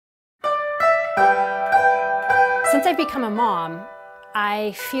Since I've become a mom,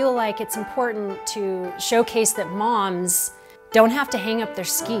 I feel like it's important to showcase that moms don't have to hang up their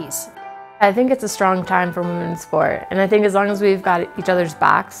skis. I think it's a strong time for women in sport, and I think as long as we've got each other's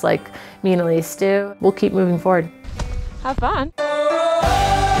backs, like me and Elyse do, we'll keep moving forward. Have fun.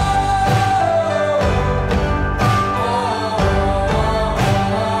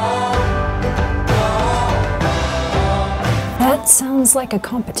 That sounds like a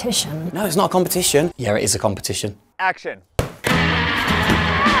competition. No, it's not a competition. Yeah, it is a competition. Action. I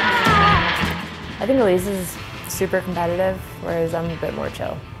think Elyse is super competitive, whereas I'm a bit more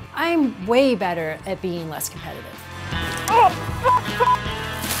chill. I'm way better at being less competitive.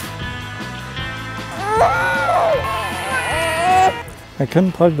 I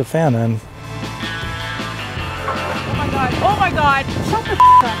couldn't plug the fan in. Oh my god. Oh my god. Shut the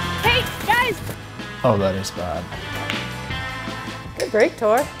up. Hey, guys. Oh, that is bad. Good break,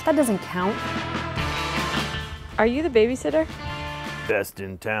 Tor. That doesn't count. Are you the babysitter? Best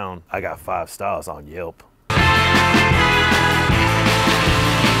in town. I got 5 stars on Yelp.